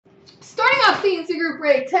Starting off CNC Group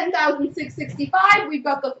break 10,665, we've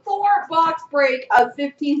got the 4-box break of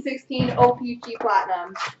 1516 OPC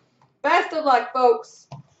Platinum. Best of luck, folks.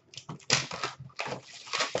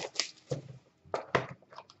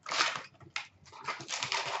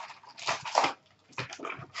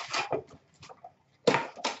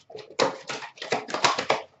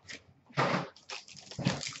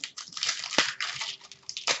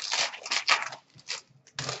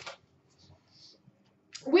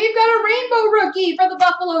 We've got a rainbow rookie for the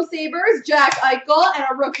Buffalo Sabres, Jack Eichel, and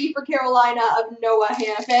a rookie for Carolina of Noah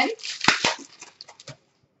Hanifin.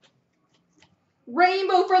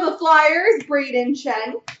 Rainbow for the Flyers, Braden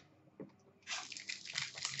Chen.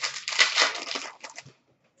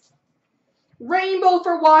 Rainbow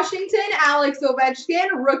for Washington, Alex Ovechkin,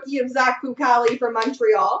 rookie of Zach Fucale for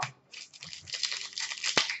Montreal.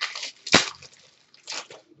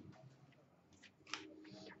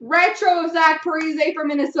 Retro of Zach Parise for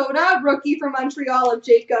Minnesota, rookie for Montreal of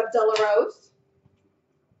Jacob Delarose.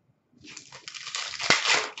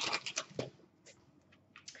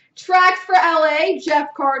 Tracks for LA,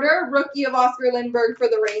 Jeff Carter, rookie of Oscar Lindbergh for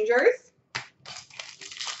the Rangers.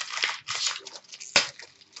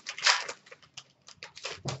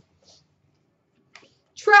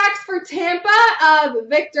 Tracks for Tampa of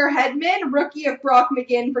Victor Hedman, rookie of Brock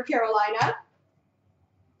McGinn for Carolina.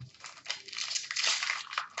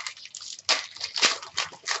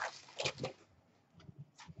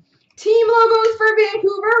 Team logos for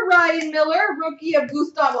Vancouver, Ryan Miller, rookie of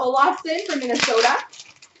Gustav Olofsson for Minnesota.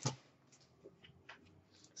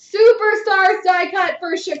 Superstars die cut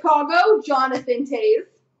for Chicago, Jonathan Toews.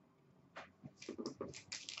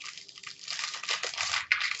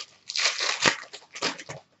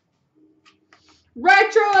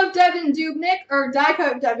 Retro of Devin Dubnyk, or die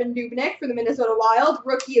cut of Devin Dubnyk for the Minnesota Wild,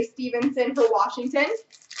 rookie of Stevenson for Washington.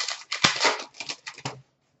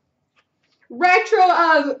 Retro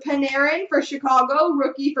of Panarin for Chicago,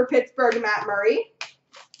 rookie for Pittsburgh, Matt Murray.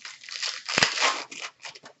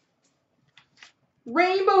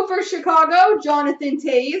 Rainbow for Chicago, Jonathan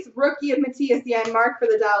Toews, rookie of Matthias Janmark for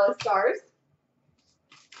the Dallas Stars.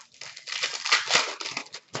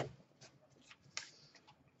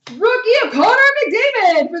 Rookie of Connor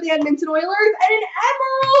McDavid for the Edmonton Oilers, and an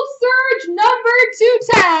Emerald Surge number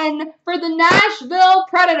 210 for the Nashville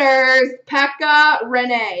Predators, Pekka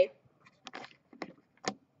Rinne.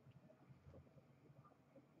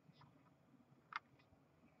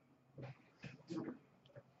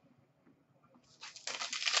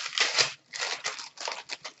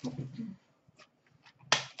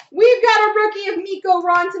 We've got a rookie of Mikko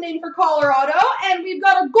Rantanen for Colorado, and we've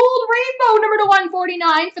got a gold rainbow number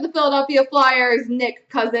 /149 for the Philadelphia Flyers, Nick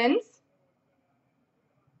Cousins.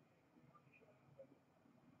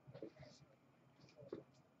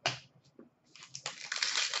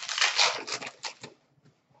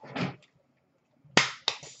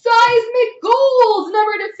 Seismic gold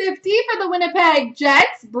number /50 for the Winnipeg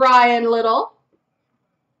Jets, Brian Little.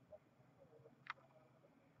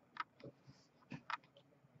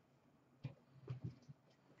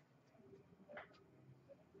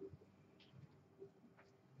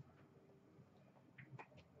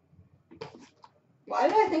 Why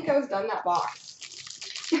did I think I was done that box?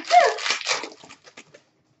 We've got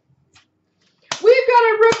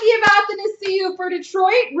a rookie of Athanasiou for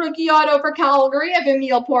Detroit, rookie auto for Calgary of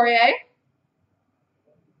Emile Poirier.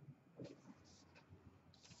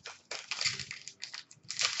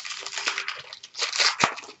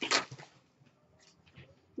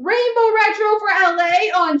 Rainbow retro for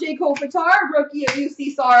LA on Jake Kopitar, rookie of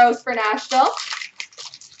UC Saros for Nashville.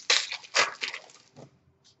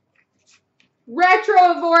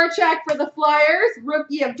 Retro of Voracek for the Flyers,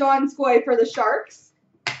 rookie of Donskoy for the Sharks.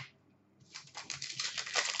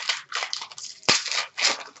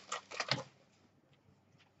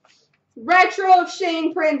 Retro of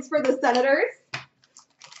Shane Prince for the Senators.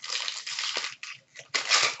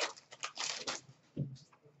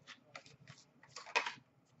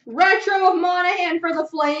 Retro of Monahan for the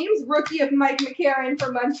Flames, rookie of Mike McCarron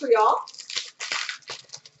for Montreal.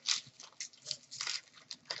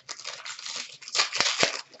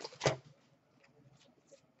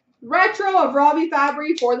 Retro of Robbie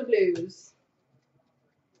Fabry for the Blues.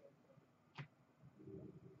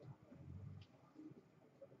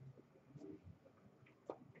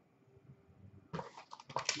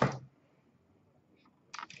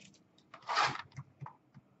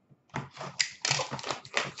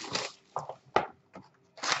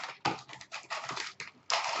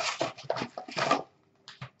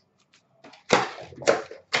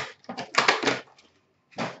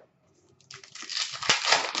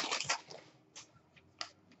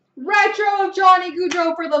 Retro Johnny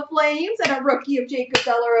Gaudreau for the Flames and a rookie of Jacob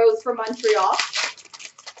Delarose for Montreal.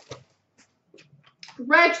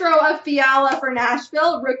 Retro of Fiala for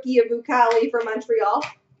Nashville, rookie of Vucali for Montreal.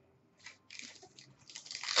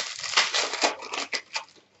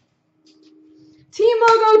 Team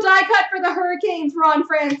logo die cut for the Hurricanes, Ron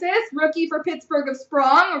Francis, rookie for Pittsburgh of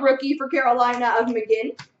Sprong, a rookie for Carolina of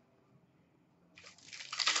McGinn.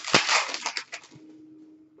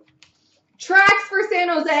 Tracks for San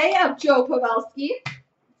Jose of Joe Pavelski.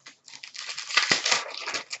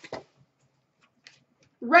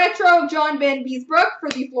 Retro of John Van Beesbrook for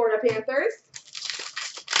the Florida Panthers.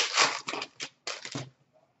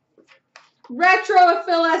 Retro of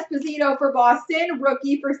Phil Esposito for Boston,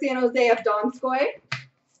 rookie for San Jose of Donskoy.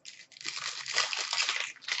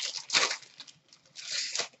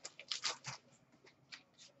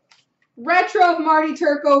 Retro of Marty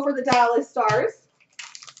Turco for the Dallas Stars.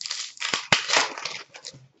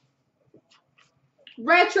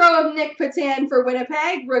 Retro of Nick Patan for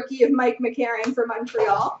Winnipeg, rookie of Mike McCarron for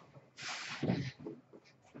Montreal.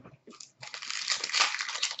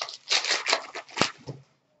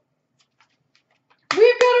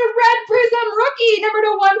 We've got a red prism rookie, number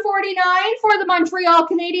to 149 for the Montreal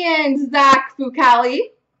Canadiens, Zach Vucali.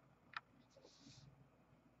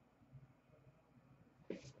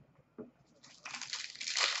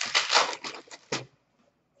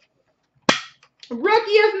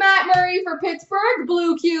 Rookie of Matt Murray for Pittsburgh,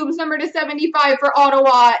 blue cubes, number to 75 for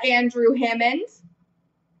Ottawa, Andrew Hammond.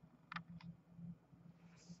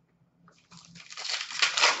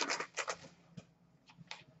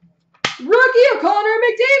 Rookie of Connor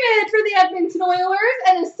McDavid for the Edmonton Oilers,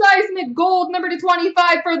 and a seismic gold, number to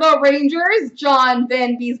 25 for the Rangers, John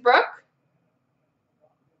Van Beesbrook.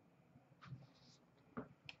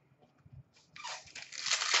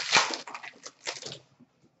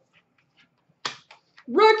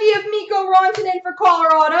 Rookie of Mikko Rantanen for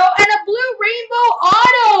Colorado, and a blue rainbow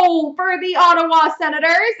auto for the Ottawa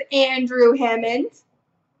Senators, Andrew Hammond.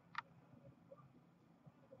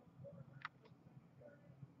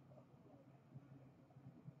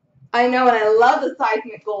 I know, and I love the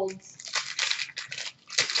seismic golds.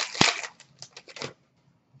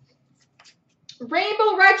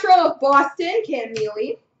 Rainbow Retro of Boston, Cam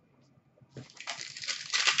Neely.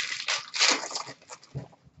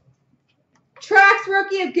 Tracks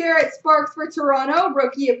rookie of Garrett Sparks for Toronto,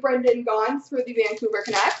 rookie of Brendan Gaunce for the Vancouver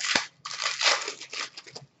Canucks.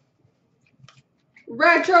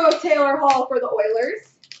 Retro of Taylor Hall for the Oilers.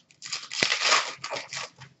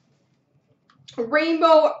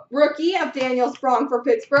 Rainbow rookie of Daniel Sprong for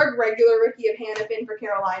Pittsburgh, regular rookie of Hannafin for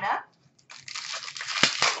Carolina.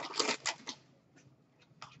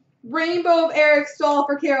 Rainbow of Eric Stahl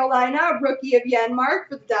for Carolina, rookie of Janmark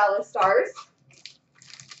for the Dallas Stars.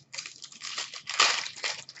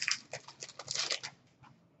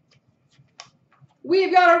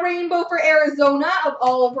 We've got a rainbow for Arizona of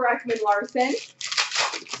Oliver Ekman-Larsson.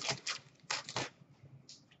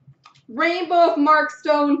 Rainbow of Mark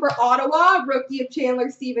Stone for Ottawa, rookie of Chandler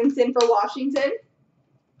Stevenson for Washington.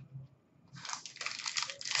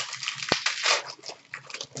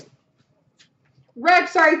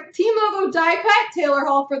 Team logo die cut, Taylor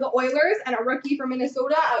Hall for the Oilers, and a rookie for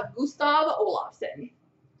Minnesota of Gustav Olofsson.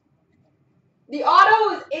 The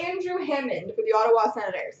auto is Andrew Hammond for the Ottawa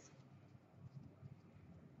Senators.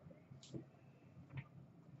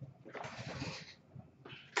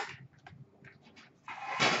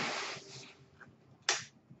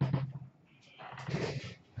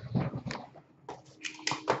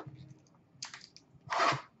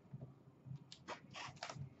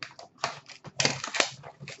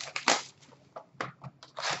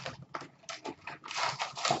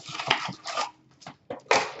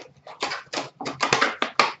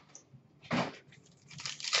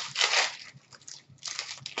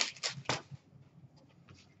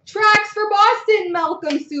 Tracks for Boston,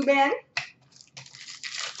 Malcolm Subban.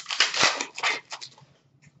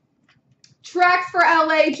 Tracks for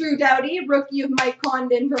LA, Drew Doughty, rookie of Mike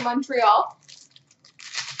Condon for Montreal.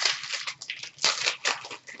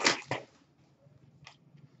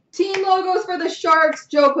 Team logos for the Sharks,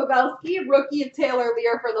 Joe Pavelski, rookie of Taylor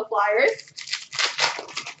Lear for the Flyers.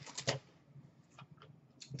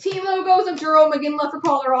 Team logos of Jerome McGinley for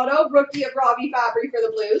Colorado, rookie of Robbie Fabry for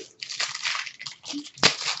the Blues.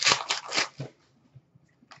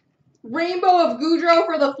 Rainbow of Gaudreau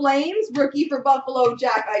for the Flames, rookie for Buffalo,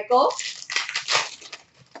 Jack Eichel.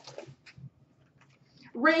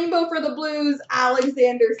 Rainbow for the Blues,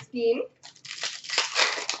 Alexander Steen.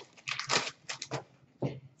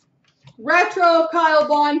 Retro of Kyle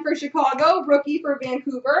Bond for Chicago, rookie for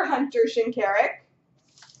Vancouver, Hunter Shinkaruk.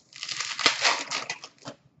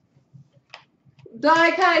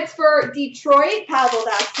 Die cuts for Detroit, Pavel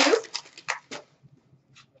Datsyuk.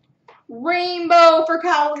 Rainbow for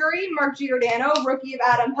Calgary, Mark Giordano. Rookie of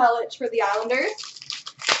Adam Pelech for the Islanders.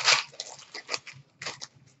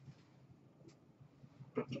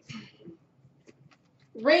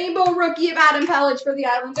 Rainbow rookie of Adam Pelech for the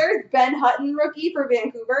Islanders. Ben Hutton rookie for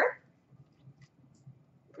Vancouver.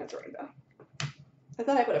 That's a rainbow. I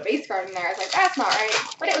thought I put a base card in there. I was like, that's not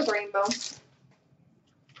right. But it was rainbow.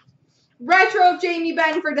 Retro of Jamie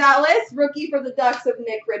Benn for Dallas. Rookie for the Ducks of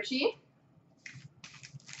Nick Ritchie.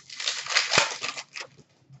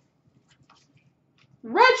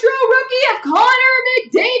 Retro rookie of Connor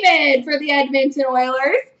McDavid for the Edmonton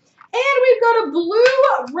Oilers. And we've got a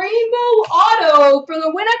blue rainbow auto for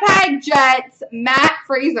the Winnipeg Jets, Matt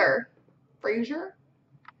Fraser. Fraser?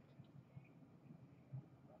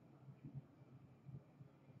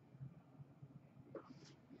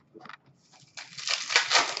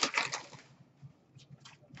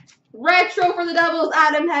 Retro for the Devils,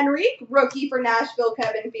 Adam Henrique. Rookie for Nashville,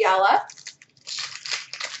 Kevin Fiala.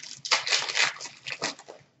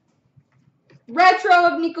 Retro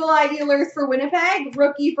of Nikolai Ehlers for Winnipeg.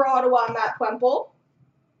 Rookie for Ottawa, Matt Puempel.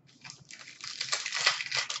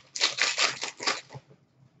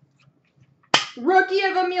 Rookie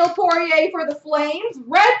of Emile Poirier for the Flames.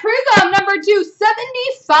 Red Prism, number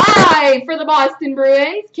 275 for the Boston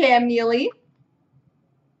Bruins, Cam Neely.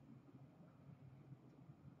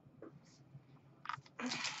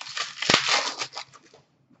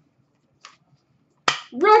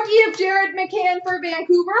 Rookie of Jared McCann for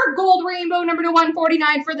Vancouver. Gold Rainbow, number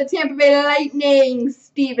 149 for the Tampa Bay Lightning,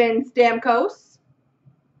 Steven Stamkos.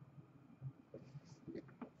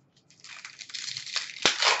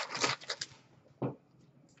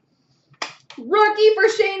 Rookie for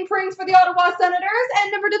Shane Prince for the Ottawa Senators.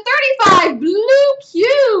 And number 235, Blue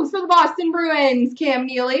Cubes for the Boston Bruins, Cam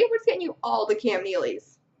Neely. We're just getting you all the Cam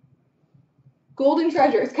Neelys. Golden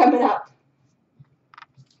Treasures coming up.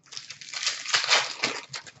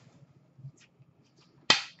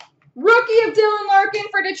 Rookie of Dylan Larkin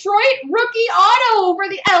for Detroit. Rookie auto for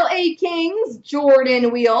the LA Kings,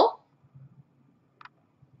 Jordan Wheel.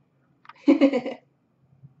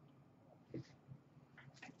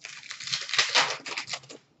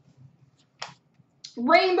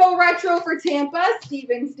 Rainbow retro for Tampa,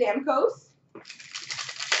 Steven Stamkos.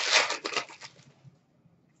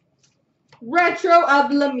 Retro of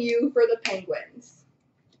Lemieux for the Penguins.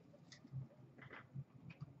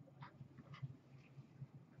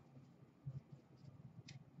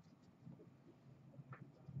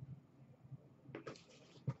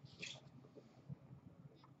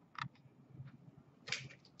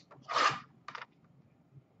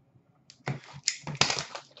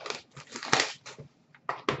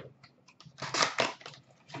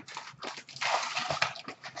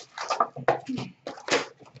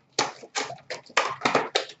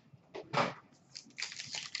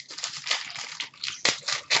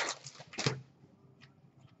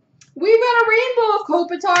 We've got a rainbow of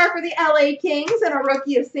Kopitar for the LA Kings and a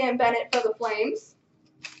rookie of Sam Bennett for the Flames.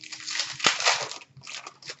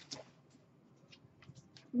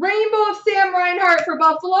 Rainbow of Sam Reinhart for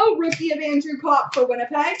Buffalo, rookie of Andrew Kopp for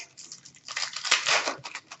Winnipeg.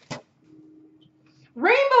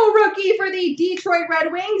 Rainbow rookie for the Detroit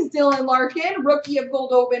Red Wings, Dylan Larkin, rookie of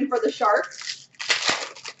Goldobin for the Sharks.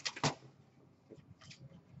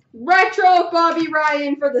 Retro of Bobby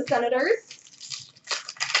Ryan for the Senators.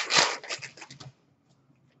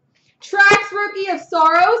 Trax rookie of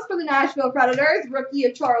Soros for the Nashville Predators. Rookie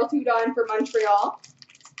of Charles Hudon for Montreal.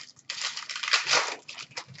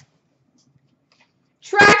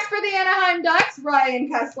 Trax for the Anaheim Ducks. Ryan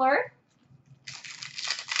Kessler.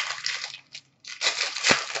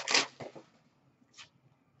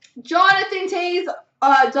 Jonathan Toews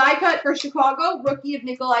die cut for Chicago. Rookie of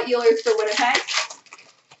Nikolai Ehlers for Winnipeg.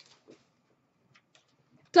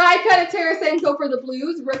 Die cut of Tarasenko for the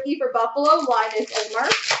Blues. Rookie for Buffalo. Linus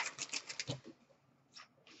Edmark.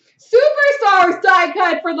 Superstars die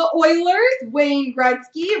cut for the Oilers, Wayne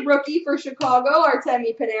Gretzky. Rookie for Chicago,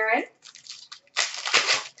 Artemi Panarin.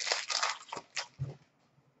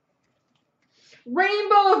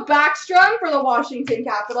 Rainbow of Backstrom for the Washington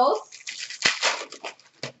Capitals.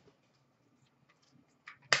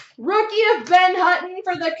 Rookie of Ben Hutton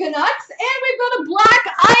for the Canucks. And we've got a black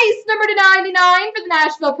ice, number 299 for the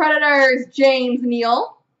Nashville Predators, James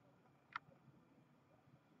Neal.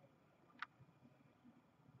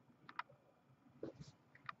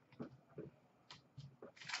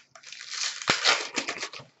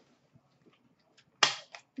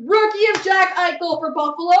 Rookie of Jack Eichel for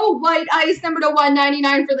Buffalo. White ice, number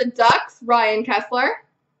 199 for the Ducks, Ryan Kessler.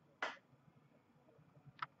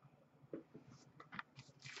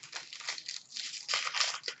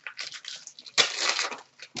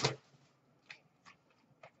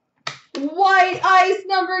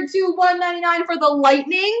 number 2/199 for the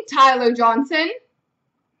Lightning, Tyler Johnson.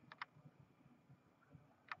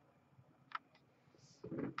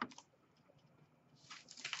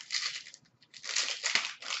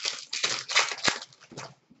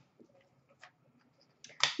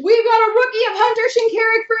 We've got a rookie of Hunter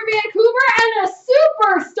Shinkarik for Vancouver and a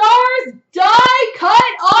Superstars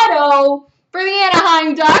die-cut auto for the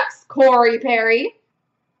Anaheim Ducks, Corey Perry.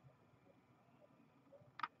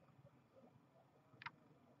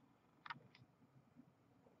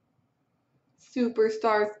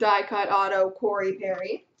 Superstars die-cut auto, Corey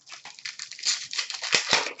Perry.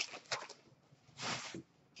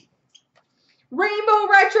 Rainbow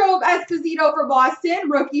Retro of Esposito for Boston,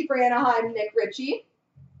 rookie for Anaheim, Nick Ritchie.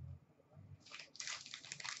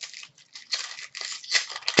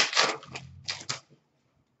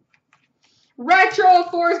 Retro of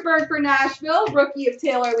Forsberg for Nashville, rookie of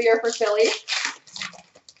Taylor Lear for Philly.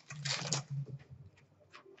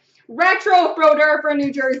 Retro of Brodeur for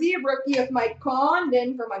New Jersey, rookie of Mike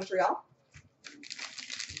Condon for Montreal.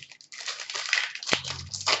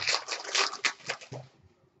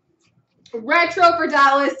 Retro for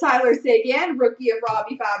Dallas, Tyler Seguin, rookie of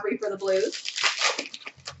Robbie Fabry for the Blues.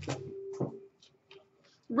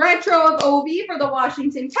 Retro of Ovi for the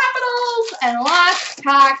Washington Capitals. And last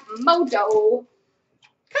pack mojo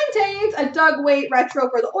contains a Doug Weight retro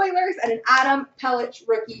for the Oilers and an Adam Pellich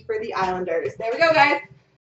rookie for the Islanders. There we go, guys.